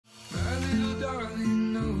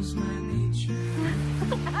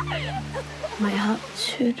My heart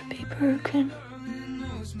should be broken.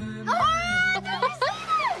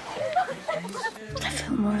 I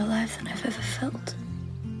feel more alive than I've ever felt.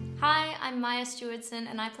 Hi, I'm Maiah Stewardson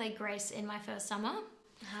and I play Grace in My First Summer.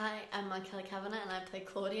 Hi, I'm Markella Kavenagh and I play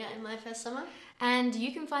Claudia in My First Summer. And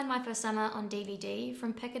you can find My First Summer on DVD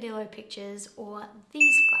from Peccadillo Pictures or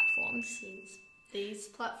these platforms. These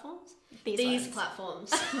platforms? These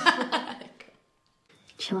platforms.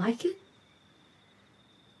 Do you like it?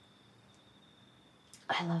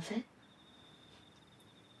 I love it.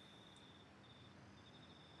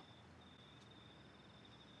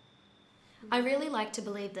 I really like to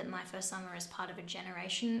believe that My First Summer is part of a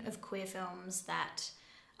generation of queer films that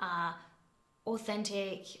are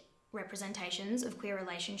authentic representations of queer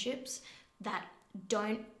relationships that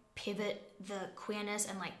don't pivot the queerness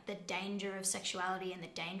and like the danger of sexuality and the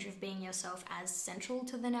danger of being yourself as central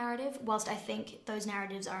to the narrative. Whilst I think those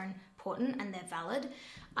narratives are important and they're valid,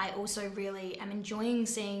 I also really am enjoying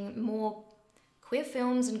seeing more queer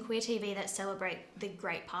films and queer TV that celebrate the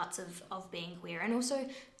great parts of being queer and also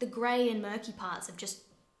the grey and murky parts of just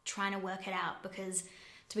trying to work it out, because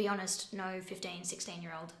to be honest, no 15,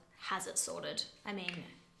 16-year-old has it sorted. I mean,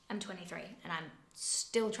 I'm 23 and I'm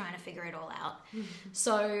still trying to figure it all out.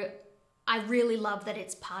 So I really love that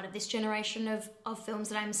it's part of this generation of films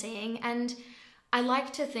that I'm seeing, and I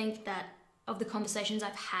like to think that of the conversations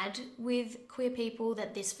I've had with queer people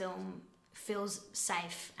that this film feels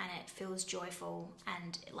safe and it feels joyful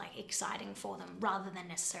and like exciting for them rather than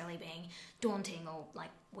necessarily being daunting or like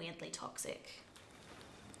weirdly toxic.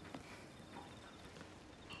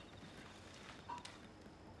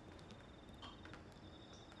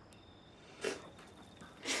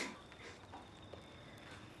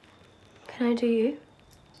 Can I do you?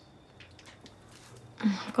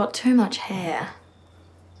 I've got too much hair.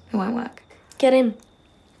 It won't work. Get in.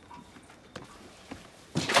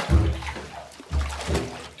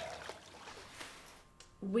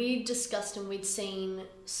 We discussed and we'd seen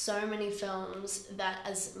so many films that,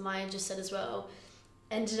 as Maiah just said as well,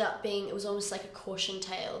 ended up being, it was almost like a caution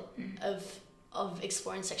tale of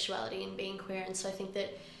exploring sexuality and being queer. And so I think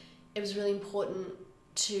that it was really important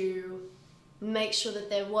to make sure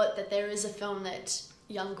that there is a film that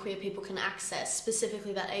young queer people can access,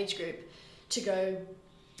 specifically that age group, to go,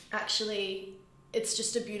 actually, it's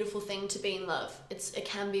just a beautiful thing to be in love. It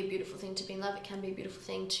can be a beautiful thing to be in love. It can be a beautiful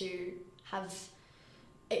thing to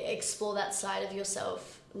explore that side of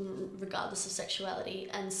yourself regardless of sexuality.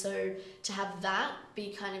 And so to have that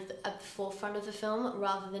be kind of at the forefront of the film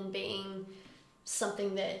rather than being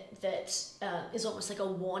something that is almost like a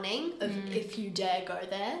warning of if you dare go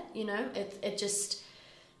there, you know, it just,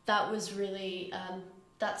 that was really,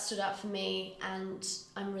 that stood out for me, and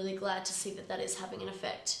I'm really glad to see that is having an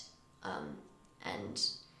effect, and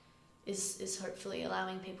is hopefully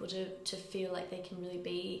allowing people to feel like they can really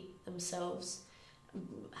be themselves,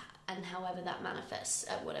 and however that manifests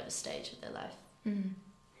at whatever stage of their life.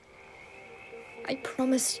 I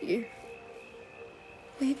promise you,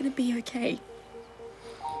 we're gonna be okay.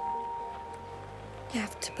 You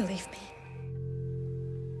have to believe me.